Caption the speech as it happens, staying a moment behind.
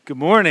Good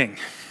morning.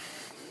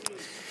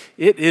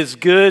 It is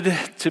good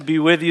to be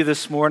with you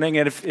this morning,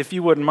 and if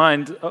you wouldn't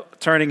mind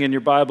turning in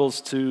your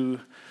Bibles to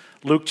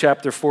Luke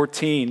chapter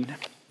 14.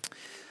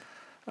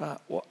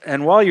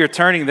 And while you're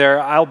turning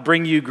there, I'll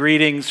bring you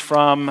greetings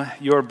from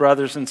your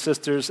brothers and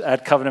sisters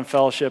at Covenant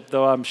Fellowship,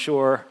 though I'm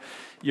sure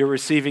you're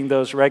receiving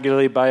those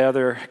regularly by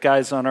other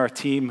guys on our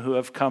team who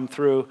have come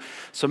through.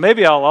 So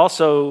maybe I'll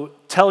also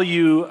tell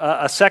you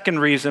a second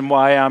reason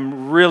why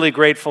I'm really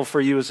grateful for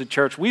you as a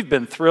church. We've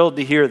been thrilled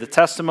to hear the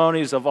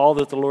testimonies of all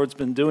that the Lord's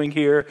been doing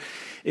here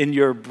in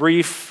your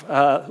brief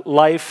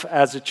life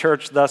as a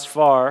church thus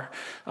far.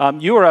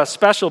 You are a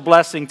special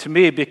blessing to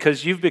me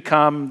because you've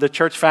become the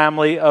church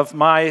family of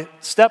my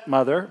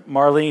stepmother,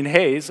 Marlene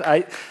Hayes.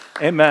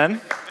 Amen.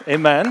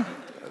 Amen.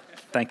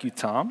 Thank you,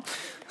 Tom.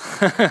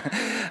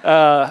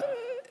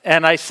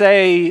 And I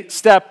say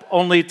step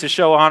only to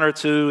show honor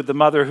to the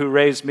mother who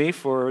raised me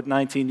for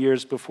 19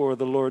 years before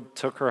the Lord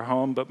took her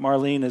home. But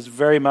Marlene is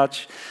very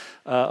much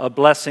a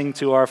blessing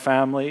to our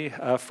family.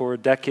 For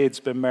decades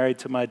been married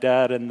to my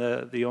dad and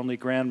the only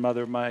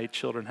grandmother my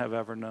children have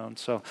ever known.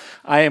 So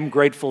I am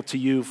grateful to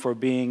you for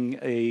being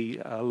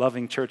a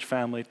loving church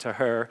family to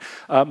her.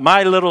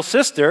 My little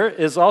sister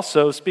is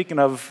also, speaking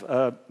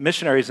of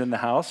missionaries in the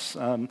house,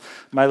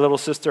 my little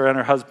sister and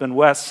her husband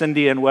Wes,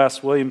 Cindy and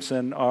Wes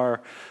Williamson,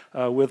 are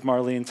with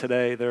Marlene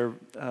today. They're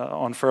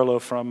on furlough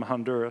from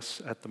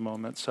Honduras at the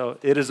moment. So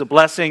it is a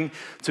blessing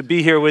to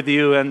be here with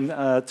you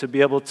and to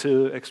be able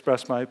to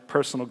express my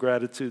personal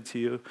gratitude to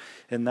you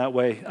in that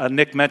way.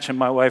 Nick mentioned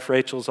my wife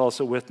Rachel's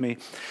also with me.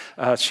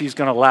 She's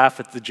going to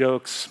laugh at the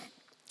jokes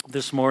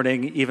this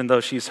morning, even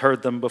though she's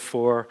heard them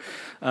before.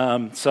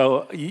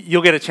 So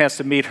you'll get a chance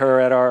to meet her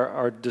at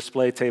our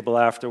display table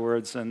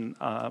afterwards, and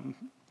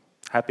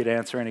happy to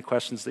answer any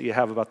questions that you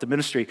have about the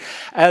ministry.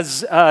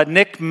 As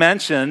Nick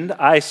mentioned,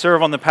 I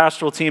serve on the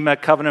pastoral team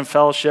at Covenant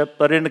Fellowship,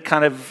 but in a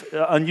kind of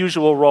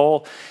unusual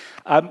role.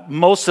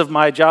 Most of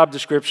my job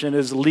description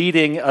is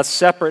leading a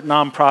separate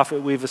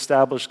nonprofit we've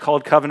established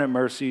called Covenant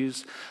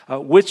Mercies,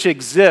 which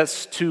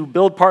exists to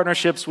build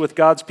partnerships with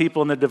God's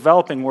people in the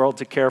developing world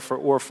to care for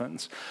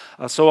orphans.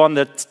 So on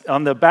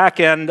the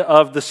back end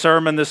of the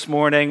sermon this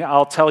morning,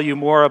 I'll tell you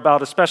more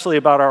especially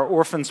about our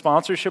orphan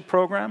sponsorship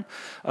program,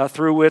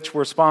 through which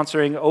we're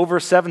sponsoring over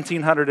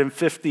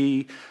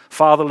 1,750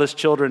 fatherless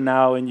children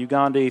now in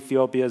Uganda,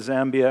 Ethiopia,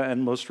 Zambia,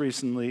 and most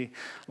recently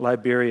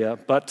Liberia.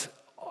 But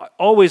I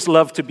always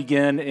love to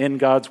begin in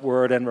God's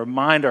Word and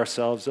remind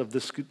ourselves of the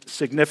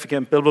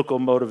significant biblical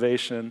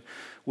motivation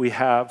we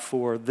have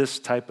for this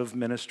type of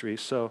ministry.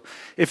 So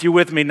if you're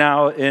with me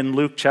now in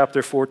Luke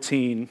chapter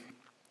 14,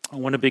 I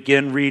want to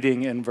begin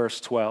reading in verse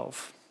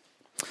 12.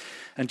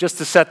 And just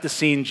to set the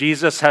scene,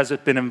 Jesus has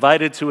been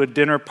invited to a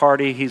dinner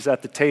party. He's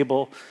at the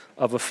table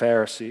of a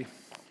Pharisee.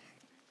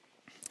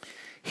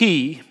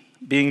 He,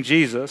 being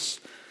Jesus,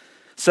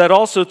 said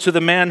also to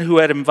the man who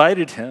had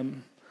invited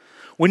him,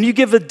 "When you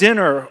give a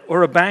dinner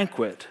or a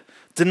banquet,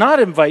 do not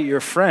invite your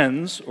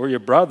friends or your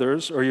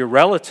brothers or your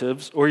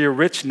relatives or your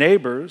rich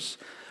neighbors,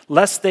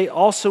 lest they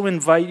also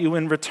invite you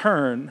in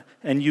return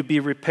and you be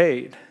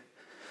repaid.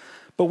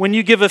 But when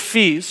you give a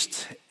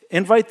feast,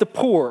 invite the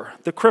poor,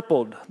 the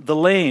crippled, the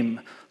lame,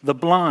 the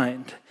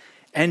blind,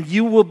 and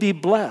you will be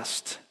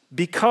blessed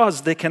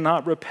because they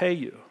cannot repay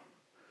you,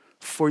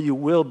 for you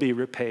will be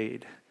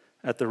repaid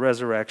at the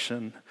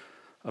resurrection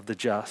of the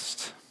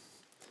just."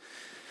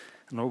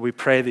 And Lord, we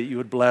pray that you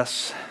would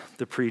bless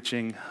the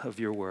preaching of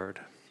your word.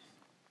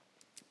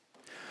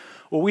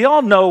 Well, we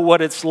all know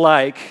what it's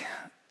like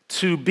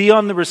to be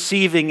on the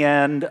receiving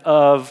end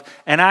of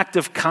an act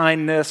of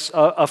kindness,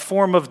 a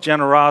form of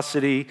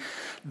generosity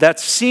that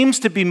seems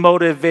to be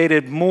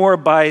motivated more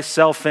by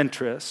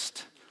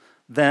self-interest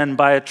than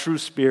by a true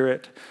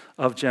spirit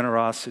of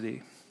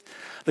generosity.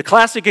 The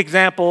classic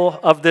example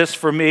of this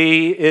for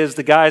me is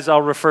the guys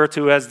I'll refer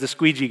to as the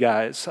squeegee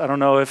guys. I don't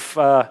know if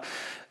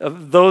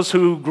those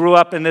who grew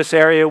up in this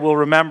area will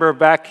remember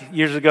back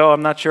years ago,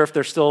 I'm not sure if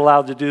they're still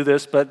allowed to do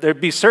this, but there'd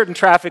be certain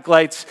traffic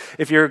lights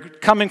if you're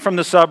coming from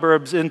the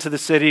suburbs into the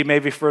city,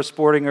 maybe for a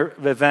sporting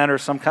event or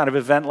some kind of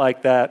event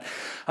like that.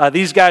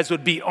 These guys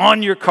would be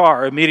on your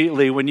car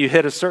immediately when you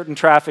hit a certain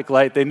traffic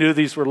light. They knew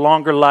these were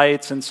longer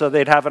lights, and so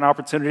they'd have an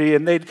opportunity,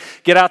 and they'd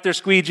get out their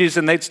squeegees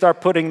and they'd start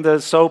putting the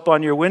soap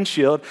on your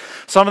windshield.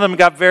 Some of them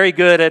got very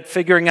good at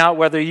figuring out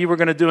whether you were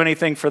going to do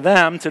anything for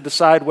them to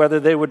decide whether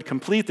they would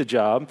complete the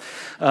job.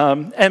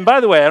 And by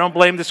the way, I don't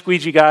blame the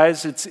squeegee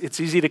guys. It's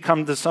easy to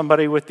come to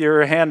somebody with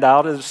your hand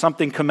out. There's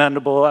something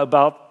commendable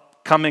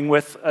about coming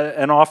with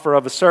an offer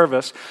of a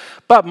service.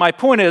 But my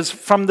point is,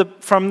 from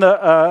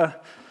the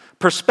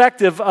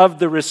perspective of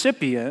the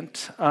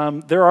recipient,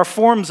 there are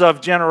forms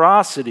of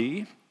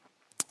generosity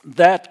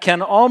that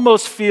can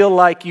almost feel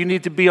like you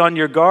need to be on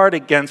your guard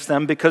against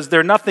them because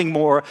they're nothing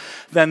more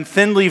than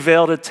thinly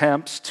veiled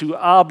attempts to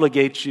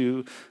obligate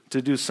you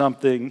to do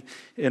something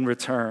in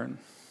return.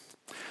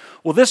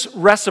 Well, this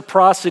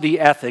reciprocity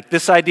ethic,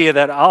 this idea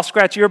that I'll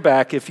scratch your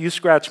back if you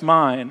scratch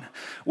mine,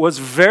 was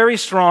very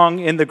strong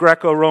in the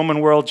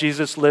Greco-Roman world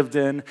Jesus lived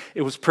in.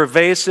 It was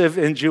pervasive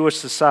in Jewish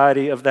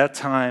society of that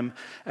time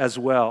as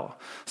well.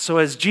 So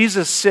as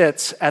Jesus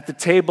sits at the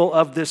table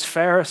of this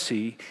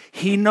Pharisee,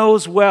 he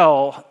knows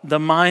well the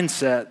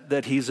mindset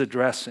that he's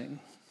addressing.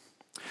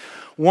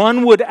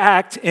 One would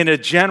act in a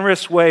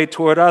generous way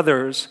toward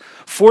others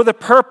for the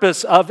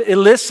purpose of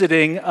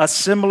eliciting a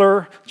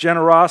similar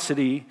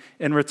generosity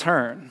in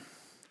return.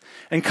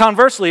 And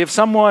conversely, if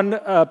someone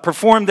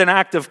performed an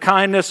act of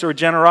kindness or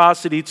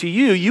generosity to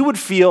you, you would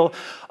feel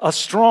a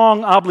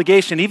strong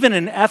obligation, even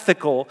an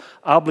ethical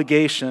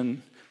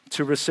obligation,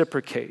 to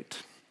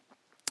reciprocate.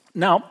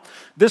 Now,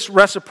 this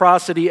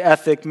reciprocity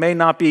ethic may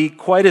not be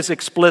quite as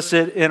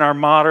explicit in our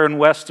modern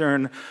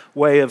Western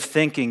way of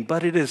thinking,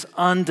 but it is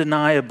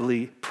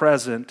undeniably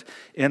present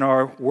in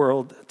our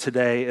world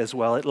today as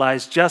well. It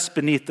lies just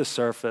beneath the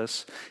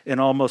surface in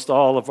almost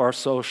all of our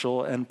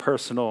social and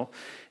personal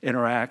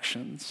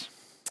interactions.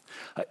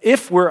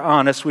 If we're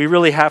honest, we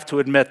really have to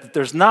admit that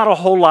there's not a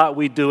whole lot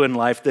we do in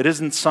life that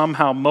isn't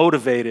somehow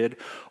motivated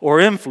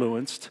or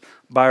influenced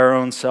by our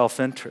own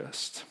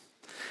self-interest.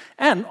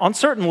 And on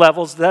certain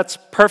levels, that's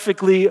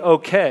perfectly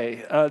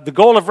okay. The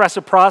goal of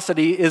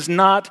reciprocity is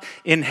not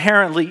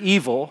inherently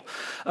evil.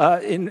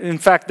 In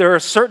fact, there are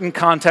certain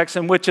contexts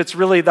in which it's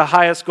really the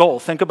highest goal.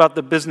 Think about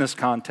the business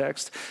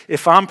context.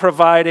 If I'm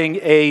providing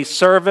a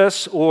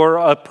service or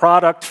a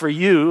product for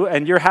you,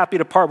 and you're happy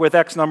to part with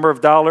X number of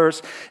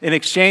dollars in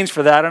exchange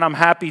for that, and I'm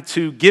happy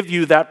to give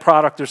you that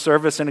product or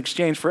service in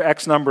exchange for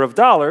X number of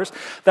dollars,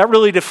 that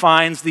really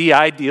defines the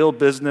ideal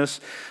business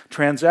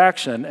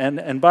transaction.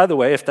 And by the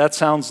way, if that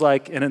sounds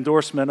like an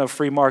endorsement of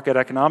free market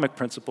economic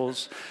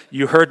principles,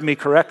 you heard me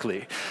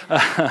correctly.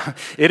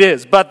 It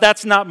is, but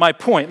that's not my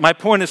point. My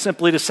point is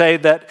simply to say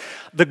that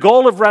the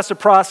goal of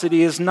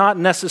reciprocity is not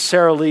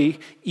necessarily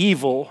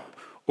evil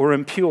or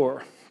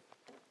impure.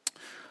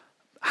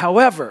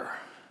 However,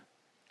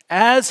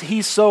 as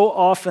he so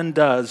often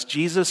does,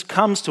 Jesus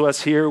comes to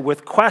us here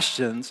with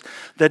questions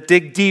that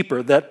dig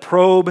deeper, that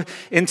probe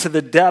into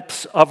the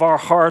depths of our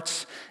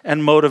hearts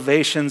and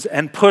motivations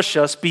and push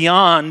us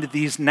beyond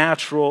these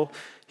natural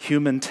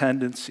human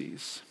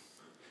tendencies.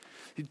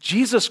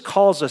 Jesus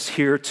calls us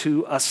here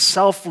to a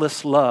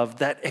selfless love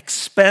that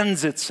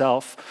expends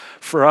itself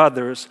for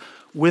others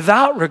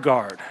without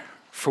regard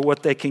for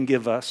what they can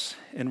give us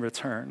in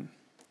return.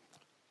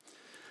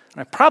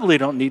 And I probably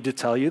don't need to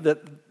tell you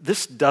that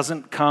this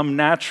doesn't come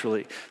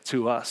naturally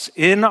to us.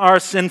 In our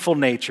sinful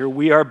nature,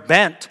 we are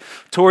bent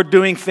toward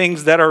doing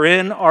things that are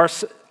in our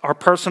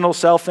personal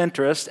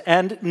self-interest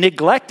and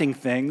neglecting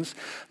things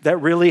that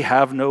really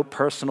have no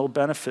personal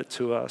benefit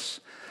to us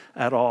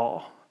at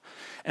all.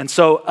 And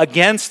so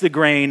against the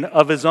grain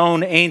of his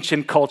own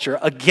ancient culture,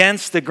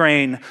 against the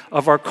grain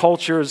of our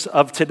cultures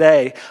of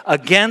today,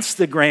 against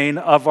the grain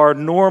of our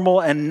normal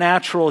and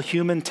natural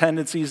human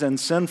tendencies and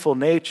sinful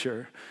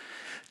nature,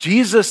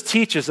 Jesus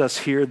teaches us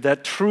here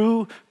that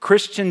true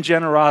Christian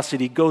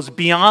generosity goes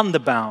beyond the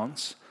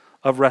bounds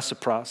of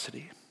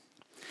reciprocity.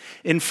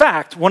 In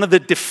fact, one of the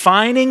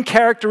defining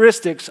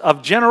characteristics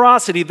of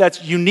generosity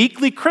that's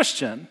uniquely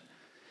Christian,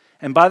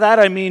 and by that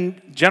I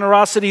mean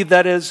generosity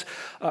that is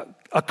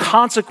a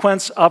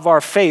consequence of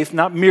our faith,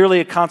 not merely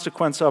a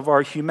consequence of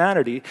our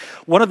humanity.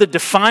 One of the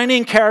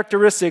defining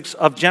characteristics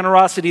of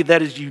generosity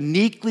that is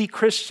uniquely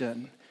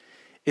Christian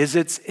is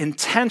its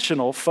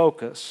intentional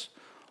focus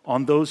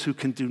on those who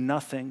can do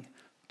nothing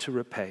to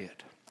repay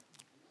it.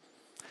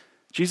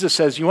 Jesus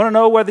says, you want to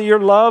know whether your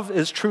love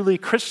is truly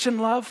Christian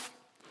love?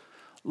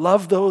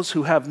 Love those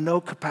who have no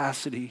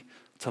capacity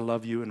to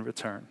love you in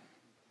return.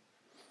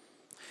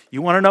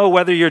 You want to know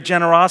whether your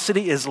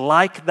generosity is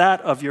like that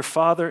of your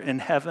Father in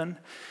heaven?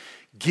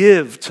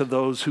 Give to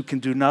those who can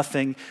do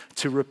nothing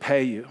to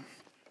repay you.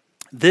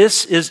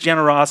 This is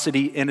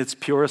generosity in its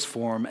purest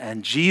form,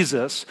 and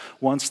Jesus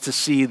wants to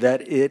see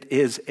that it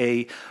is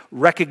a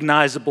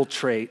recognizable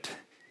trait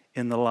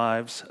in the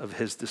lives of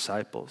his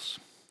disciples.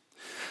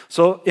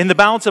 So in the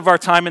balance of our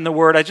time in the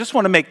Word, I just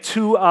want to make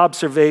two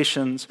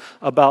observations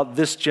about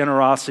this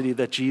generosity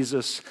that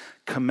Jesus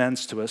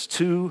commends to us.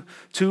 Two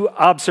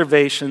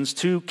observations,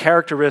 two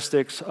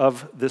characteristics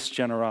of this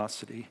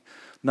generosity.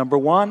 Number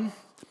one,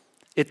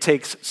 it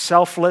takes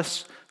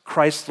selfless,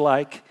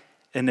 Christ-like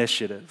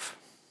initiative.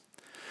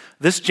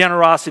 This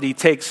generosity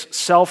takes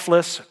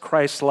selfless,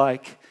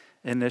 Christ-like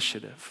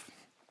initiative.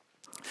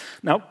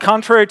 Now,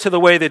 contrary to the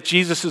way that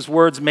Jesus'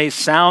 words may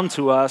sound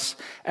to us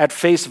at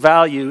face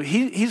value,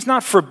 he's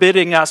not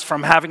forbidding us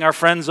from having our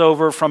friends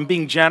over, from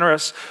being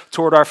generous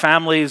toward our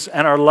families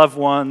and our loved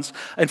ones.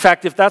 In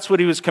fact, if that's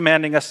what he was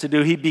commanding us to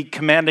do, he'd be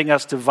commanding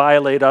us to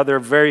violate other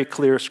very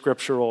clear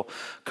scriptural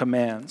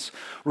commands.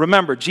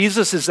 Remember,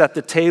 Jesus is at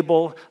the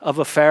table of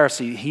a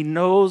Pharisee. He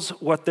knows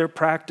what their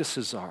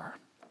practices are.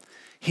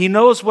 He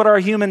knows what our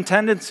human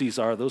tendencies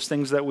are, those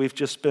things that we've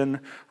just been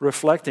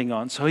reflecting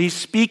on. So he's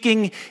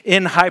speaking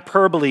in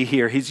hyperbole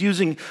here. He's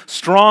using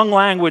strong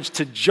language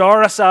to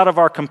jar us out of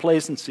our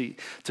complacency,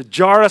 to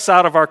jar us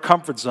out of our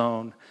comfort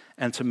zone,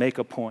 and to make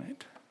a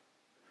point.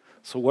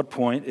 So what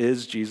point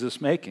is Jesus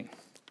making?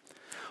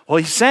 Well,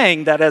 he's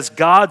saying that as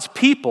God's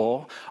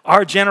people,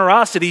 our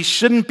generosity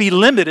shouldn't be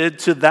limited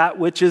to that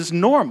which is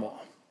normal.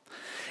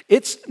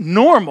 It's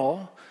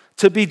normal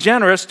to be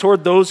generous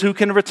toward those who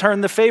can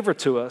return the favor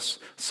to us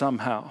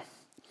somehow.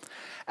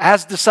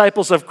 As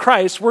disciples of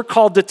Christ, we're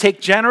called to take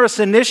generous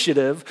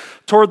initiative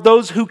toward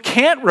those who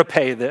can't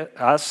repay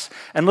us.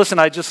 And listen,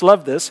 I just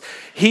love this.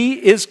 He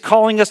is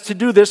calling us to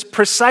do this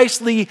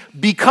precisely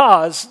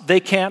because they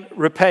can't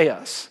repay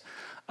us.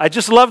 I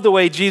just love the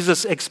way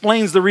Jesus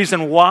explains the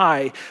reason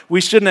why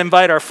we shouldn't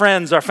invite our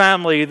friends, our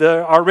family,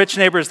 our rich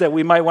neighbors that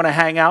we might want to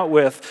hang out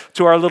with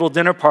to our little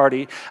dinner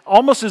party,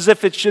 almost as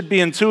if it should be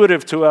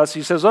intuitive to us.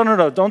 He says, oh,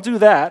 no, don't do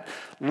that,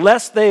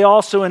 lest they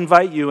also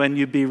invite you and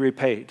you be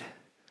repaid.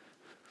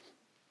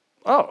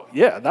 Oh,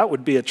 yeah, that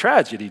would be a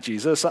tragedy,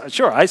 Jesus.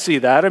 Sure, I see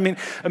that. I mean,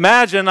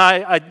 imagine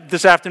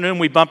this afternoon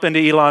we bump into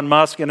Elon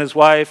Musk and his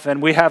wife,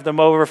 and we have them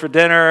over for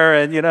dinner,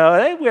 and,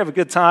 hey, we have a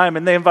good time,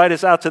 and they invite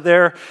us out to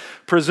their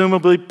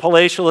presumably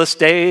palatial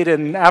estate,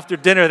 and after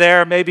dinner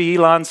there, maybe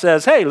Elon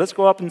says, hey, let's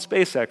go up in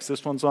SpaceX.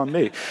 This one's on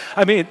me.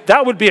 I mean,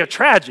 that would be a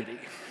tragedy.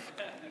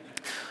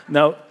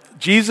 No,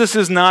 Jesus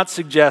is not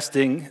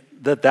suggesting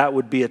that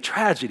would be a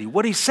tragedy.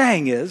 What he's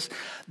saying is,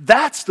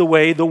 that's the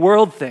way the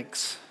world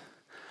thinks.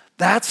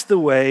 That's the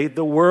way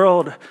the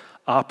world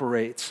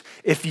operates.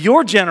 If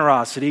your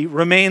generosity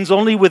remains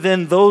only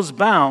within those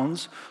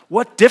bounds,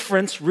 what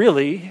difference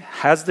really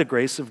has the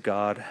grace of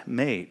God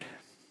made?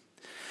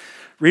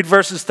 Read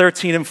verses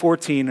 13 and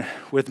 14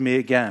 with me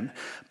again.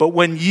 But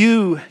when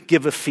you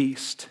give a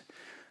feast,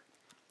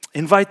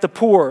 invite the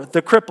poor,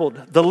 the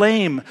crippled, the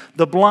lame,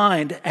 the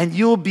blind, and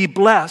you'll be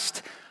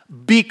blessed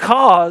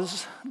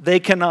because they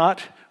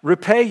cannot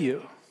repay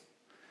you.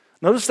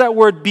 Notice that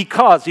word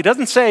because. He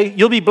doesn't say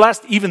you'll be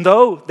blessed even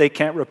though they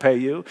can't repay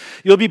you.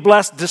 You'll be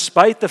blessed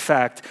despite the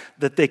fact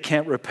that they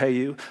can't repay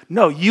you.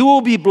 No, you will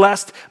be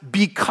blessed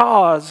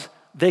because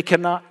they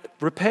cannot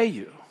repay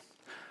you.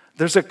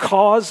 There's a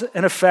cause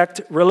and effect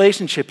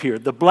relationship here.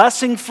 The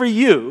blessing for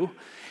you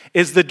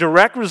is the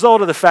direct result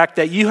of the fact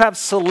that you have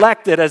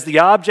selected as the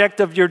object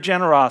of your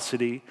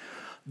generosity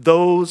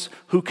those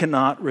who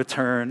cannot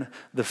return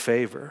the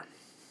favor.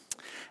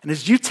 And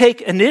as you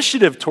take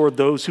initiative toward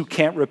those who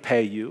can't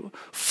repay you,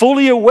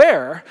 fully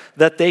aware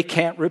that they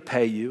can't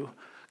repay you,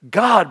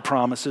 God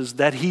promises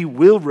that he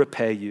will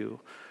repay you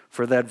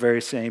for that very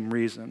same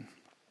reason.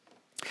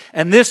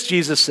 And this,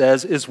 Jesus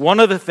says, is one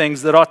of the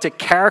things that ought to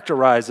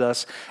characterize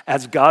us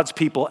as God's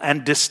people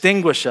and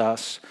distinguish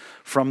us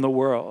from the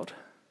world.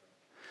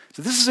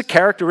 So this is a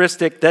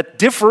characteristic that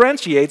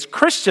differentiates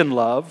Christian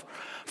love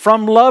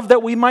from love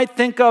that we might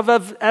think of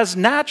as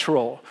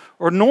natural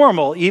or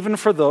normal, even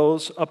for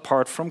those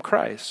apart from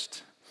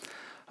Christ.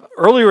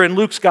 Earlier in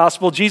Luke's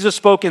gospel, Jesus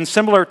spoke in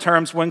similar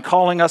terms when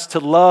calling us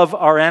to love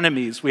our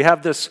enemies. We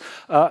have this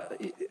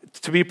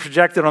to be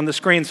projected on the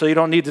screen, so you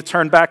don't need to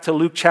turn back to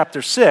Luke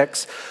chapter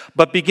 6.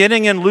 But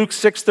beginning in Luke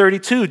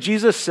 6:32,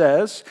 Jesus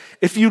says,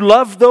 if you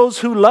love those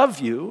who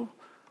love you,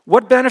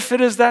 what benefit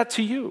is that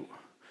to you?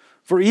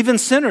 For even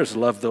sinners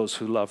love those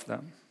who love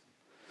them.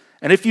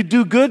 And if you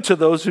do good to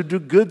those who do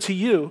good to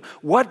you,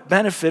 what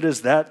benefit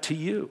is that to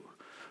you?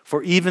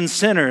 For even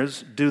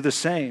sinners do the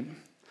same.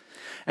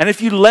 And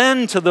if you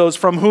lend to those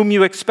from whom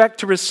you expect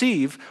to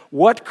receive,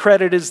 what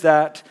credit is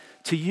that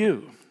to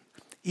you?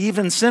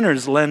 Even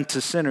sinners lend to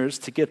sinners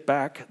to get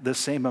back the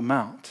same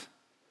amount.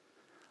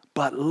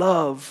 But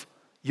love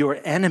your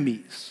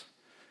enemies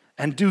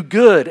and do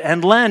good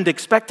and lend,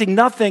 expecting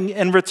nothing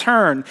in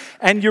return,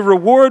 and your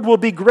reward will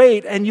be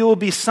great, and you will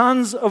be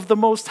sons of the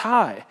Most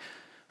High.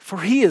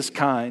 For he is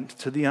kind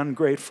to the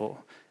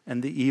ungrateful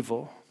and the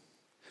evil.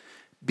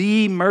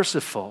 Be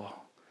merciful,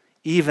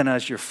 even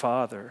as your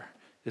Father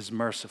is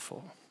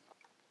merciful.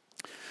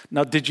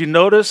 Now, did you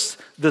notice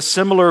the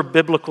similar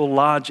biblical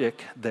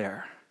logic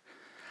there?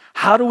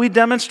 How do we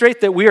demonstrate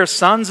that we are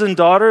sons and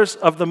daughters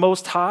of the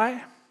Most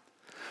High?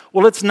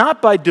 Well, it's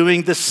not by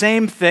doing the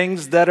same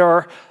things that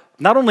are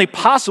not only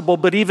possible,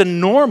 but even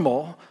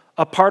normal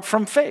apart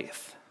from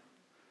faith.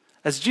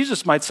 As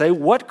Jesus might say,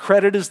 what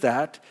credit is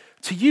that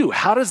to you?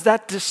 How does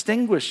that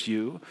distinguish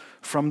you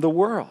from the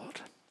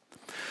world?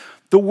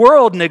 The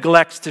world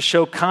neglects to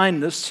show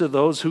kindness to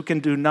those who can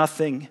do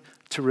nothing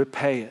to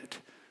repay it.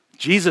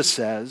 Jesus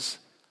says,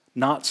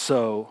 not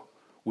so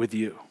with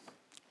you.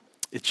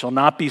 It shall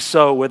not be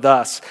so with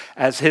us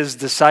as his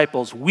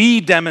disciples. We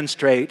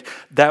demonstrate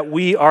that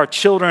we are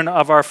children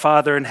of our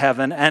Father in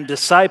heaven and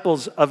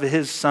disciples of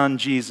his Son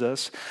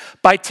Jesus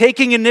by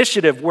taking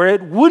initiative where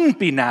it wouldn't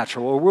be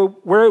natural or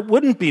where it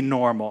wouldn't be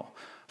normal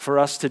for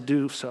us to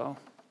do so.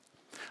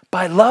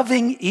 By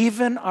loving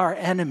even our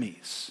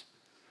enemies.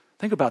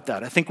 Think about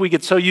that. I think we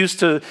get so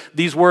used to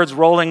these words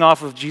rolling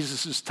off of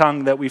Jesus'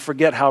 tongue that we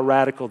forget how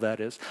radical that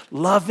is.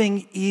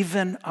 Loving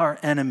even our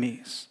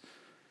enemies.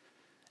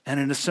 And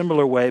in a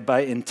similar way, by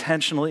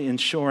intentionally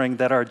ensuring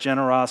that our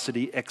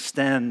generosity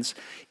extends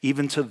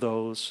even to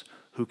those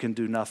who can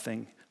do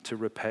nothing to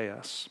repay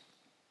us.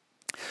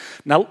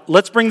 Now,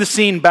 let's bring the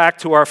scene back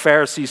to our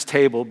Pharisees'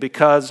 table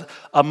because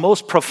a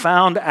most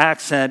profound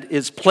accent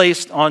is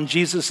placed on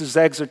Jesus'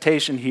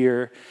 exhortation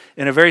here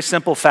in a very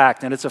simple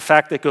fact, and it's a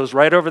fact that goes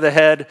right over the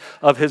head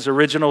of his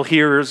original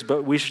hearers,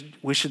 but we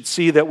should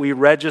see that we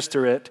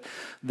register it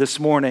this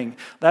morning.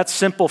 That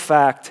simple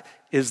fact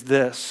is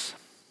this: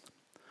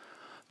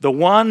 the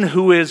one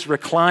who is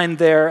reclined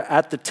there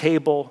at the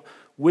table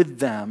with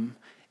them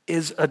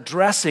is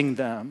addressing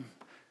them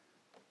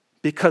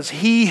because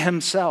he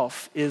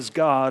himself is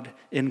God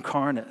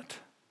incarnate.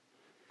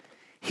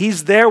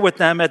 He's there with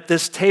them at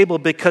this table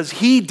because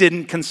he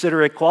didn't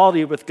consider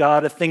equality with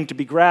God a thing to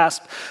be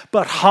grasped,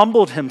 but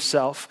humbled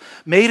himself,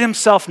 made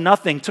himself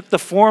nothing, took the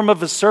form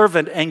of a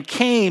servant, and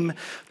came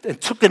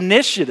and took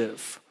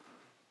initiative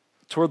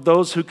toward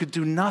those who could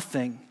do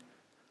nothing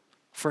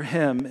for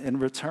him in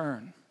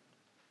return.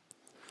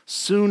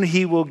 Soon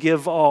he will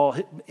give all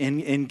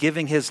in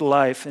giving his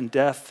life and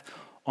death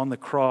on the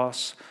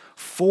cross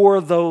for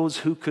those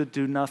who could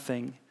do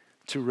nothing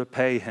to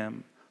repay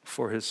him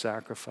for his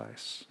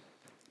sacrifice.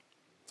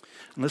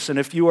 Listen,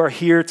 if you are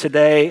here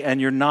today and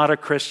you're not a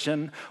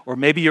Christian, or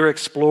maybe you're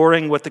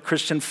exploring what the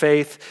Christian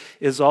faith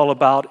is all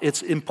about,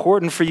 it's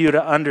important for you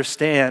to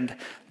understand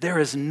there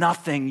is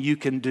nothing you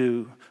can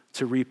do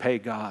to repay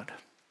God.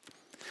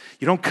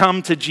 You don't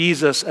come to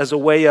Jesus as a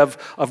way of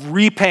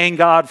repaying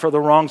God for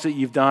the wrongs that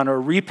you've done or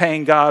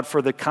repaying God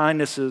for the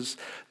kindnesses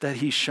that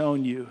he's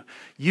shown you.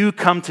 You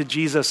come to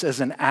Jesus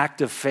as an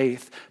act of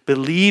faith,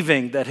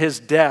 believing that his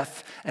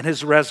death and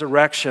his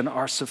resurrection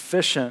are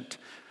sufficient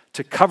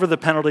to cover the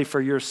penalty for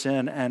your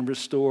sin and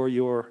restore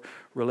your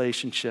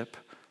relationship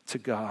to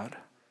God.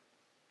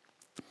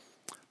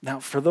 Now,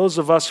 for those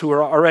of us who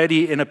are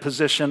already in a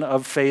position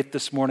of faith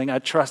this morning, I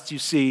trust you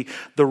see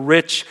the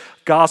rich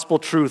gospel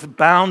truth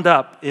bound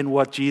up in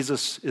what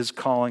Jesus is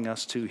calling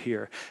us to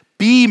here.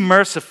 Be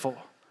merciful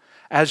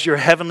as your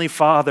heavenly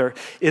Father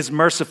is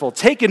merciful.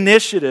 Take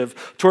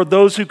initiative toward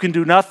those who can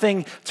do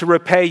nothing to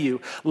repay you.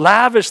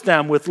 Lavish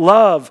them with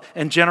love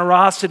and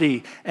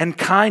generosity and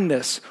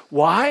kindness.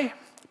 Why?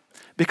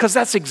 Because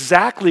that's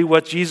exactly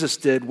what Jesus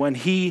did when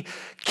he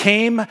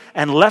came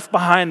and left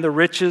behind the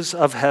riches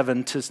of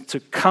heaven to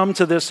come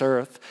to this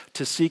earth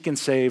to seek and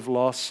save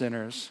lost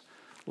sinners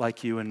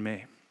like you and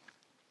me.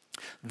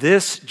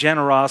 This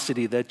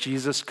generosity that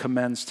Jesus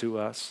commends to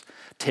us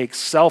takes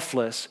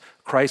selfless,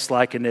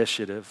 Christ-like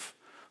initiative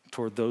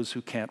toward those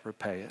who can't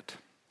repay it.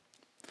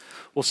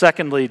 Well,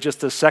 secondly,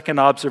 just a second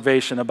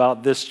observation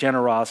about this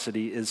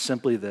generosity is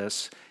simply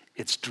this: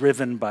 it's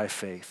driven by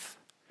faith.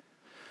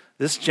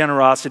 This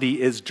generosity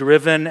is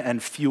driven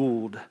and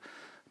fueled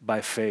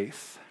by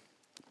faith.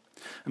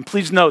 And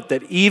please note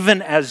that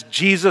even as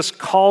Jesus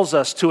calls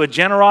us to a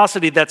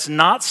generosity that's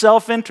not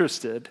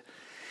self-interested,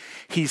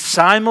 he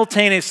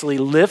simultaneously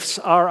lifts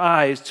our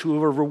eyes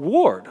to a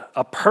reward,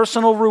 a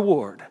personal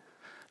reward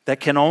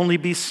that can only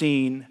be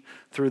seen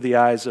through the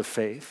eyes of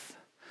faith.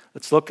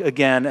 Let's look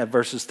again at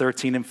verses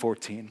 13 and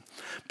 14.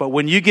 But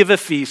when you give a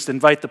feast,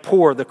 invite the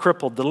poor, the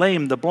crippled, the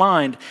lame, the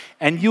blind,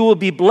 and you will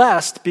be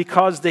blessed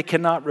because they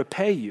cannot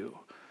repay you,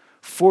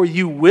 for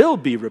you will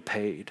be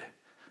repaid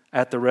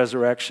at the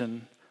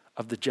resurrection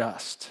of the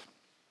just.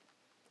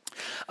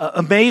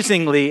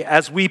 Amazingly,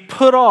 as we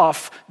put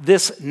off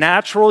this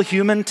natural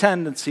human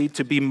tendency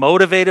to be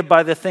motivated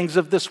by the things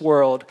of this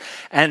world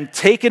and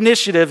take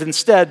initiative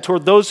instead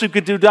toward those who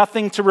could do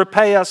nothing to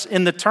repay us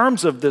in the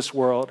terms of this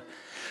world,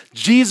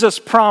 Jesus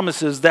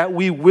promises that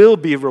we will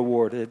be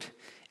rewarded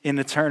in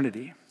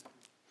eternity.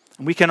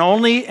 We can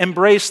only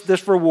embrace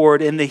this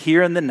reward in the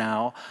here and the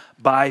now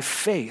by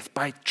faith,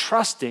 by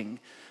trusting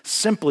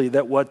simply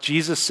that what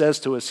Jesus says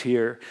to us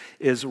here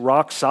is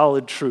rock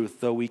solid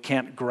truth, though we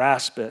can't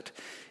grasp it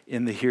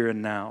in the here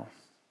and now.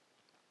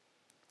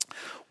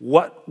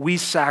 What we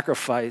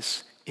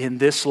sacrifice in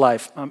this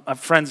life,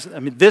 friends,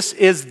 this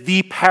is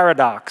the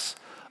paradox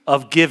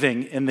of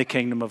giving in the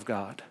kingdom of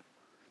God.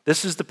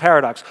 This is the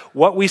paradox.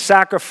 What we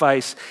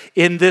sacrifice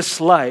in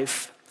this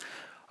life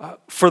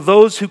for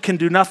those who can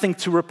do nothing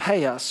to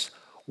repay us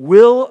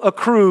will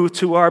accrue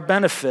to our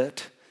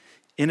benefit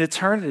in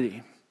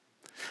eternity.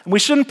 And we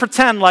shouldn't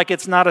pretend like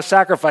it's not a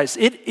sacrifice.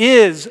 It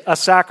is a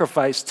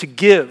sacrifice to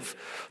give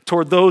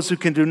toward those who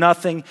can do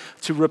nothing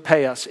to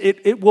repay us.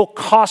 It will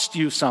cost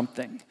you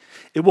something.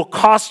 It will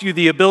cost you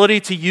the ability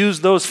to use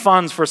those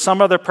funds for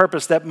some other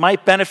purpose that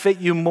might benefit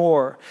you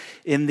more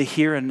in the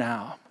here and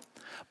now.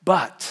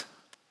 But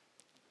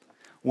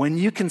when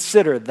you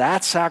consider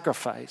that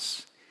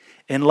sacrifice,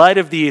 in light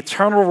of the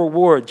eternal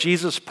reward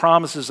Jesus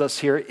promises us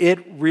here, it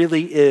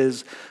really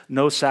is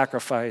no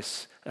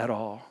sacrifice at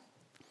all.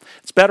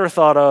 It's better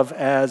thought of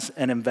as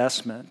an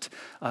investment.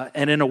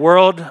 And in a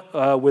world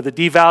with a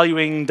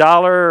devaluing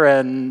dollar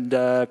and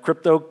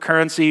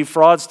cryptocurrency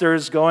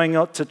fraudsters going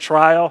out to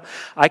trial,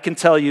 I can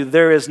tell you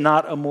there is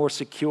not a more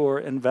secure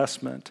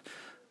investment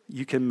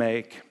you can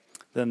make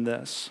than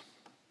this.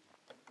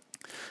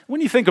 When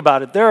you think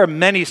about it, there are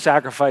many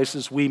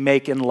sacrifices we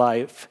make in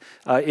life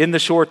in the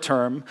short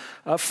term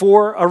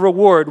for a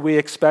reward we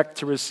expect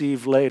to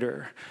receive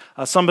later.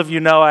 Some of you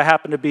know I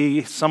happen to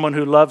be someone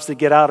who loves to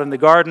get out in the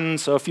garden,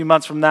 so a few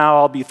months from now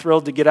I'll be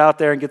thrilled to get out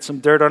there and get some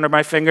dirt under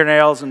my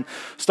fingernails and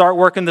start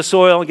working the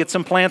soil and get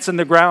some plants in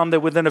the ground that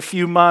within a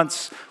few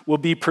months will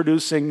be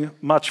producing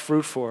much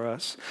fruit for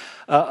us.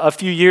 A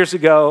few years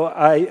ago,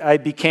 I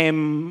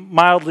became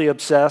mildly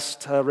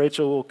obsessed,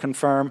 Rachel will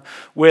confirm,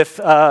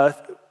 with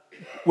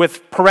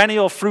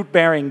perennial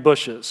fruit-bearing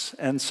bushes,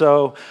 and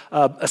so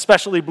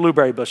especially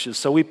blueberry bushes.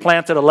 So we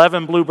planted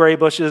 11 blueberry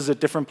bushes at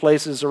different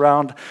places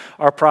around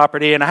our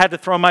property, and I had to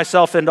throw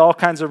myself into all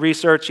kinds of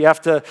research. You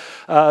have to,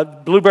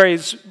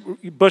 blueberries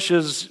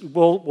bushes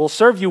will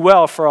serve you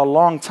well for a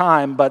long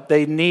time, but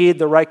they need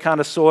the right kind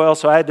of soil,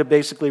 so I had to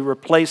basically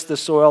replace the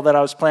soil that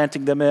I was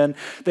planting them in.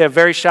 They have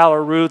very shallow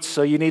roots,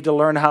 so you need to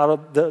learn how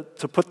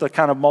to put the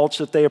kind of mulch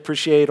that they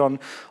appreciate on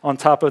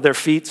top of their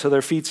feet, so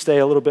their feet stay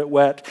a little bit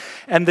wet.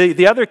 And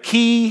the other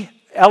key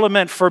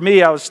element for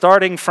me, I was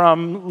starting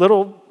from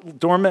little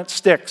dormant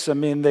sticks. I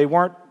mean, they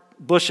weren't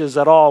bushes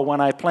at all when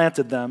I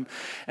planted them.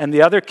 And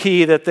the other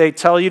key that they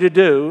tell you to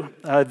do,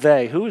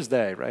 who is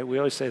they, right? We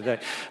always say they.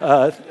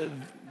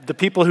 The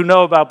people who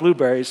know about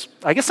blueberries.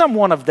 I guess I'm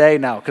one of they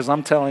now because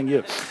I'm telling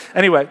you.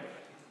 Anyway,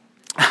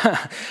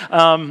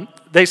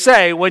 they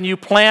say when you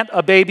plant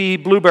a baby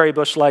blueberry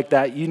bush like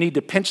that, you need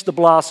to pinch the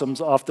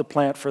blossoms off the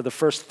plant for the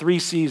first 3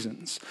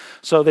 seasons.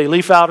 So they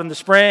leaf out in the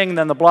spring,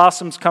 then the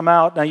blossoms come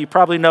out. Now you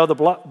probably know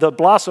the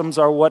blossoms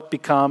are what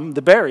become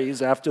the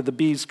berries after the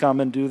bees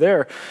come and do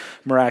their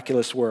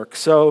miraculous work.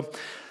 So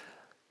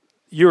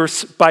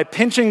by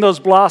pinching those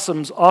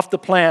blossoms off the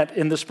plant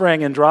in the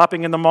spring and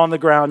dropping them on the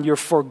ground, you're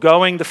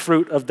foregoing the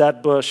fruit of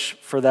that bush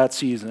for that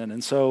season.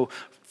 And so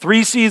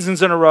 3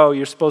 seasons in a row,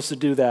 you're supposed to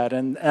do that.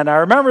 And I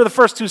remember the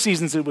first 2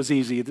 seasons, it was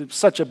easy. It was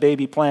such a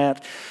baby plant,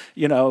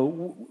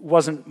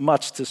 wasn't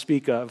much to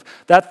speak of.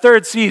 That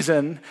 3rd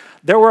season,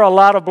 there were a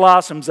lot of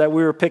blossoms that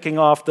we were picking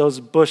off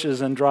those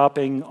bushes and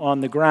dropping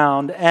on the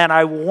ground. And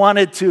I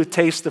wanted to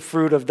taste the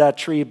fruit of that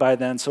tree by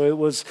then. So it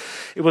was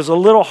a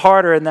little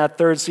harder in that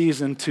 3rd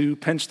season to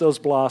pinch those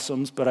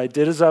blossoms, but I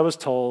did as I was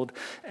told.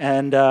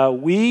 And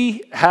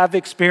we have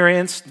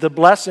experienced the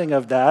blessing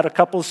of that. A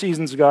couple of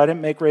seasons ago, I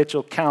didn't make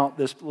Rachel count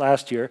this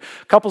last year.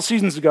 A couple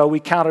seasons ago, we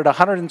counted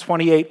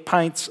 128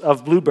 pints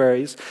of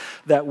blueberries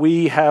that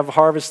we have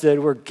harvested.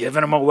 We're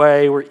giving them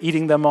away. We're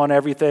eating them on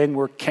everything.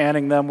 We're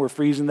canning them. We're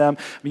freezing them.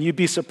 I mean, you'd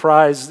be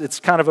surprised. It's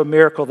kind of a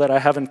miracle that I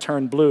haven't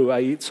turned blue.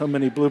 I eat so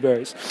many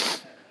blueberries.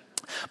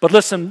 But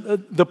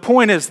listen, the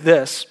point is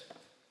this.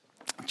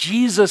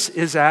 Jesus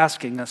is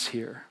asking us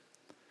here,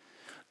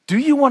 do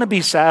you want to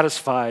be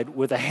satisfied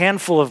with a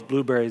handful of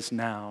blueberries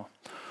now?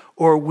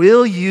 Or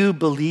will you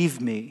believe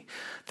me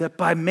that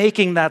by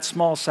making that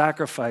small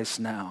sacrifice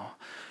now,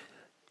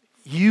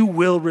 you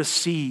will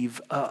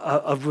receive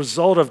a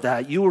result of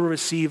that. You will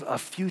receive a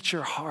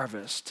future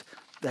harvest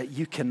that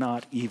you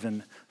cannot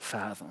even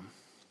fathom.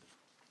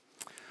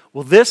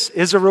 Well, this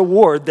is a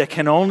reward that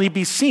can only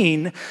be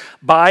seen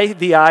by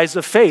the eyes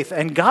of faith.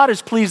 And God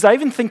is pleased. I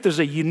even think there's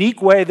a unique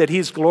way that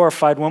he's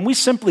glorified when we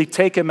simply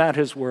take him at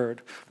his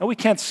word. Now, we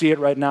can't see it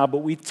right now, but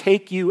we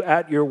take you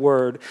at your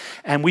word,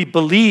 and we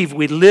believe,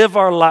 we live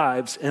our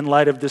lives in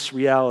light of this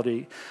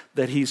reality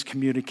that he's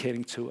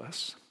communicating to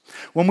us.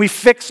 When we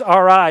fix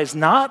our eyes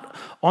not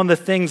on the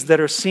things that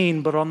are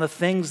seen, but on the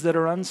things that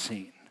are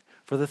unseen.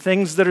 For the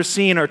things that are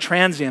seen are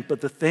transient,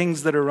 but the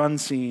things that are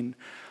unseen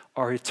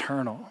are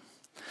eternal.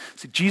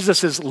 See,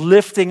 Jesus is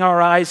lifting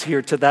our eyes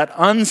here to that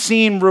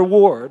unseen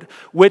reward,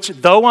 which,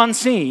 though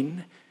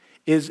unseen,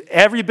 is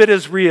every bit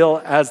as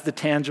real as the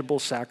tangible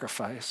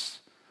sacrifice,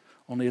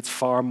 only it's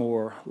far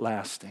more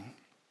lasting.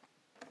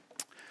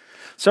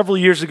 Several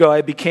years ago,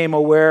 I became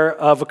aware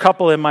of a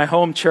couple in my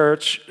home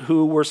church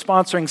who were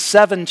sponsoring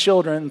 7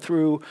 children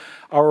through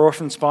our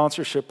orphan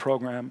sponsorship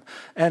program.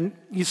 And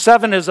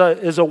 7 is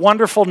a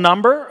wonderful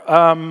number.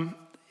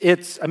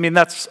 That's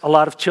a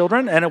lot of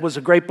children, and it was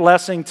a great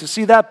blessing to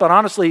see that. But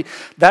honestly,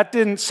 that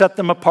didn't set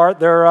them apart.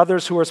 There are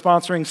others who are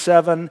sponsoring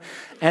 7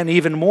 and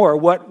even more.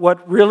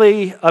 What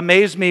really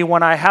amazed me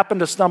when I happened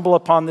to stumble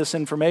upon this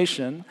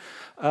information,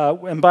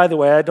 and by the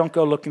way, I don't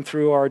go looking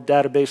through our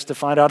database to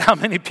find out how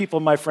many people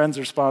my friends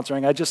are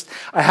sponsoring.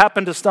 I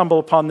happened to stumble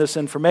upon this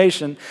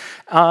information.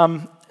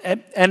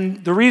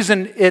 And the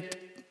reason it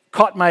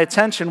caught my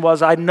attention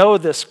was I know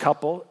this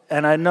couple,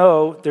 and I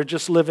know they're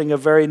just living a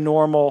very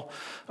normal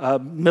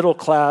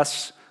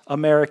middle-class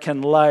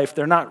American life.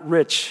 They're not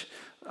rich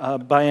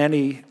by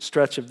any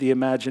stretch of the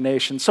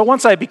imagination. So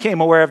once I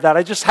became aware of that,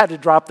 I just had to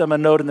drop them a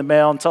note in the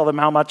mail and tell them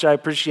how much I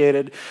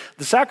appreciated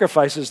the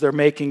sacrifices they're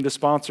making to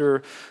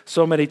sponsor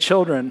so many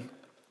children.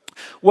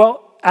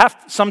 Well,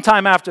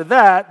 sometime after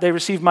that, they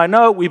received my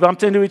note. We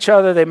bumped into each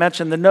other. They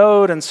mentioned the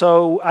note. And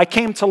so I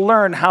came to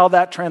learn how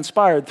that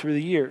transpired through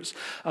the years.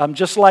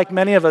 Just like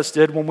many of us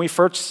did when we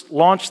first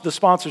launched the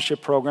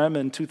sponsorship program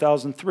in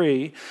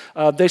 2003,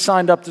 they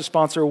signed up to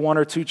sponsor 1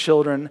 or 2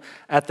 children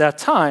at that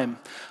time.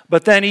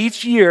 But then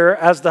each year,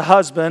 as the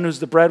husband, who's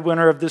the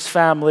breadwinner of this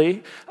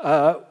family,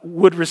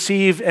 would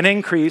receive an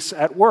increase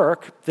at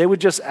work, they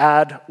would just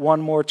add 1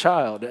 more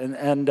child.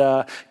 And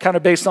kind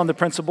of based on the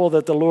principle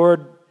that the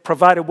Lord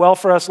provided well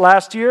for us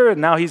last year, and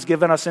now he's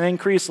given us an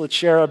increase. Let's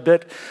share a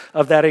bit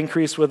of that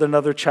increase with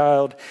another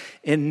child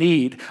in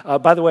need.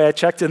 By the way, I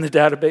checked in the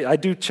database. I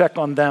do check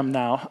on them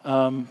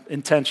now,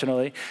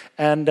 intentionally.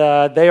 And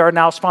they are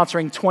now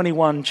sponsoring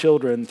 21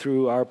 children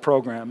through our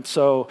program.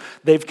 So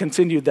they've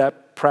continued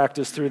that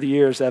practice through the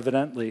years,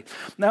 evidently.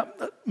 Now,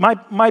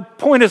 my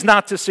point is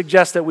not to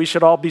suggest that we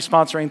should all be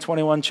sponsoring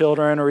 21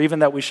 children, or even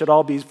that we should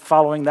all be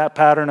following that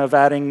pattern of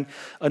adding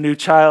a new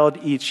child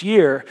each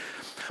year.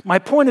 My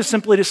point is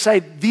simply to say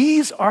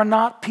these are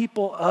not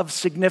people of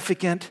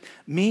significant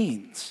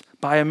means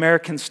by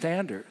American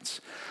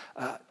standards.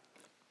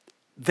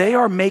 They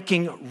are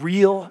making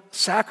real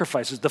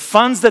sacrifices. The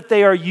funds that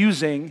they are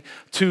using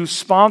to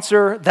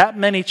sponsor that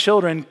many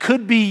children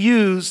could be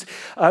used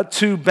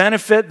to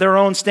benefit their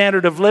own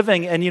standard of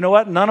living. And you know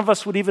what? None of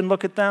us would even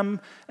look at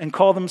them and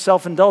call them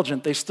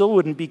self-indulgent. They still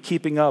wouldn't be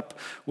keeping up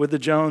with the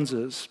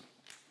Joneses.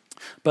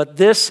 But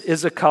this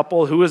is a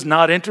couple who is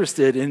not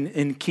interested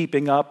in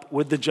keeping up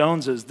with the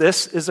Joneses.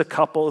 This is a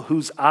couple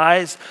whose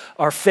eyes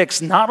are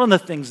fixed not on the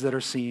things that are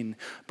seen,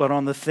 but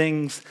on the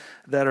things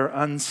that are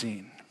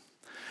unseen.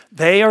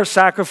 They are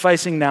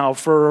sacrificing now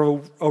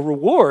for a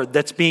reward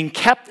that's being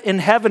kept in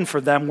heaven for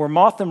them, where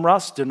moth and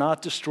rust do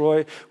not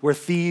destroy, where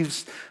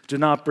thieves do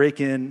not break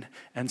in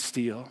and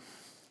steal.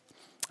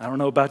 I don't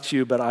know about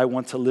you, but I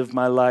want to live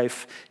my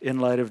life in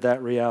light of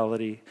that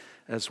reality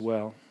as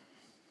well.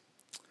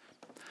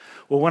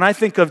 Well, when I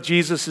think of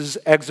Jesus'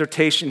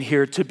 exhortation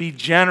here to be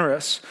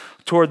generous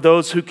toward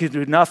those who can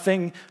do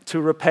nothing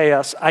to repay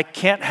us, I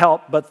can't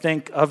help but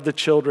think of the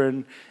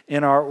children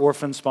in our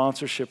orphan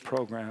sponsorship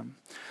program.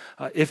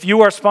 If you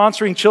are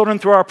sponsoring children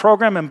through our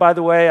program, and by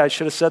the way, I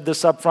should have said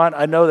this up front,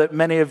 I know that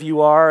many of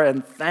you are,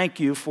 and thank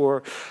you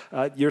for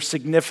your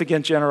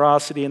significant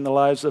generosity in the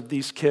lives of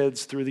these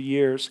kids through the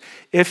years.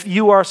 If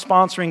you are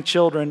sponsoring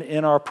children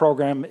in our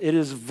program, it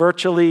is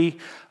virtually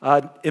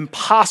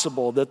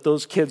impossible that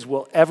those kids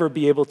will ever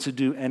be able to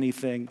do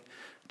anything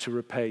to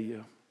repay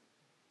you.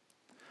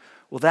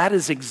 Well, that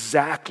is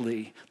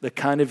exactly the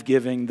kind of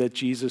giving that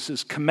Jesus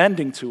is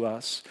commending to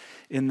us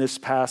in this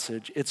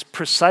passage. It's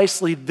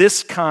precisely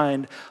this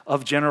kind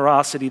of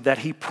generosity that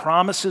he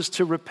promises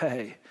to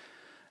repay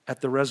at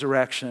the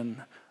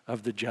resurrection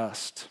of the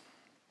just.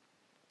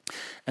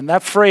 And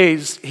that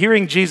phrase,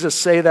 hearing Jesus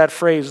say that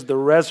phrase, the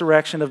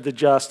resurrection of the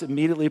just,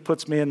 immediately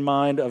puts me in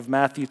mind of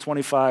Matthew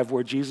 25,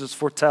 where Jesus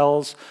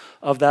foretells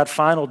of that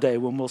final day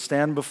when we'll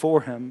stand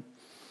before him.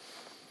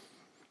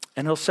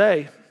 And he'll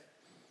say,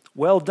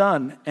 "Well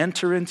done,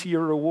 enter into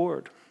your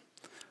reward.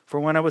 For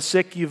when I was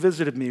sick, you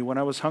visited me. When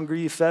I was hungry,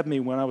 you fed me.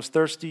 When I was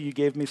thirsty, you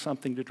gave me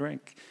something to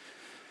drink."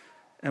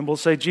 And we'll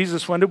say,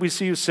 "Jesus, when did we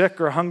see you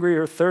sick or hungry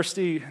or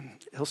thirsty?" And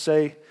he'll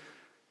say,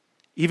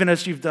 "Even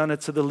as you've done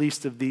it to the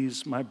least of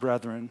these, my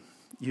brethren,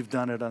 you've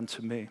done it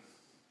unto me."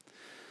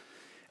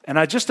 And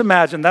I just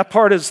imagine, that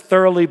part is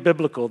thoroughly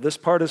biblical. This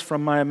part is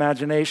from my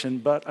imagination.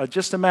 But I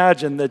just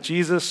imagine that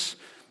Jesus,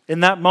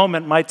 in that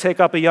moment, might take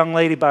up a young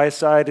lady by his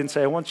side and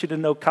say, "I want you to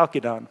know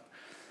Kalkidan.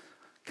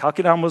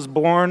 Kalkidan was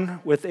born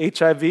with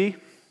HIV.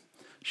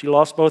 She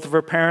lost both of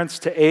her parents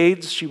to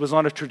AIDS. She was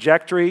on a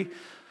trajectory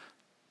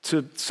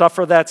to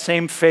suffer that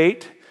same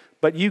fate,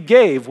 but you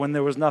gave when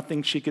there was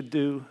nothing she could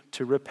do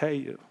to repay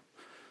you."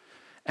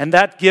 And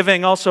that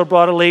giving also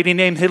brought a lady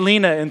named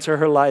Helena into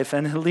her life,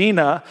 and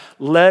Helena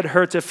led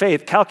her to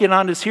faith.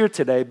 Kalkidan is here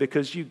today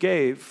because you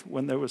gave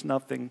when there was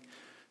nothing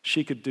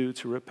she could do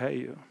to repay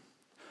you.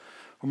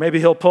 Or maybe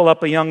he'll pull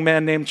up a young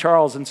man named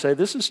Charles and say,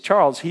 "This is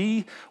Charles.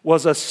 He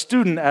was a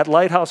student at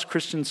Lighthouse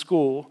Christian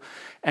School,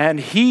 and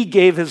he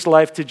gave his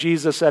life to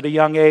Jesus at a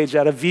young age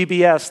at a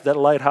VBS that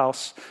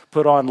Lighthouse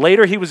put on.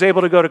 Later, he was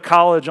able to go to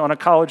college on a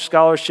college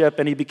scholarship,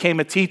 and he became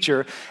a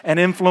teacher and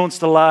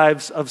influenced the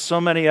lives of so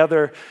many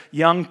other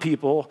young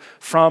people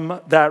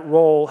from that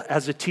role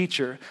as a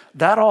teacher.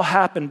 That all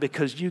happened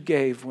because you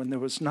gave when there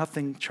was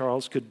nothing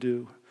Charles could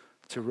do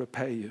to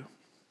repay you."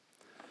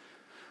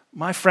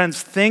 My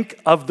friends, think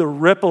of the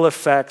ripple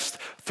effects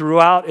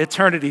throughout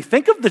eternity.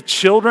 Think of the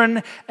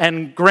children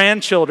and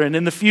grandchildren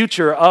in the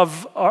future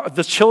of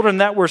the children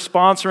that we're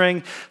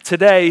sponsoring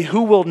today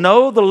who will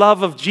know the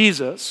love of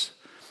Jesus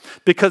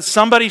because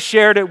somebody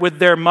shared it with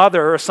their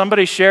mother or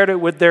somebody shared it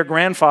with their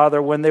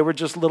grandfather when they were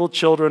just little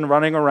children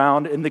running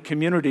around in the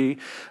community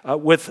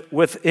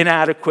with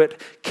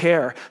inadequate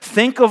care.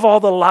 Think of all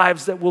the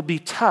lives that will be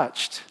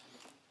touched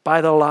by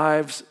the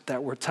lives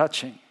that we're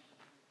touching.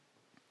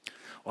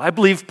 Well, I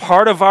believe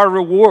part of our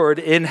reward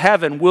in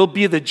heaven will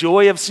be the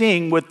joy of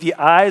seeing with the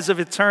eyes of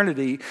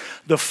eternity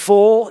the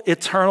full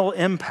eternal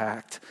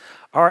impact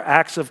our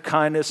acts of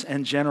kindness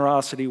and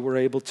generosity we're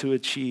able to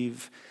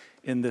achieve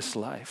in this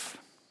life.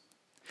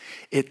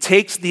 It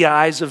takes the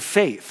eyes of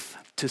faith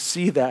to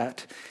see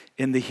that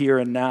in the here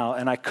and now.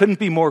 And I couldn't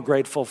be more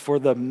grateful for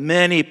the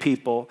many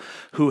people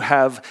who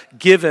have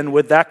given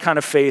with that kind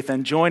of faith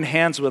and joined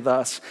hands with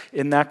us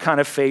in that kind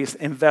of faith,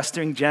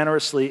 investing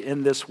generously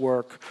in this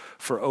work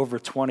for over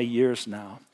 20 years now.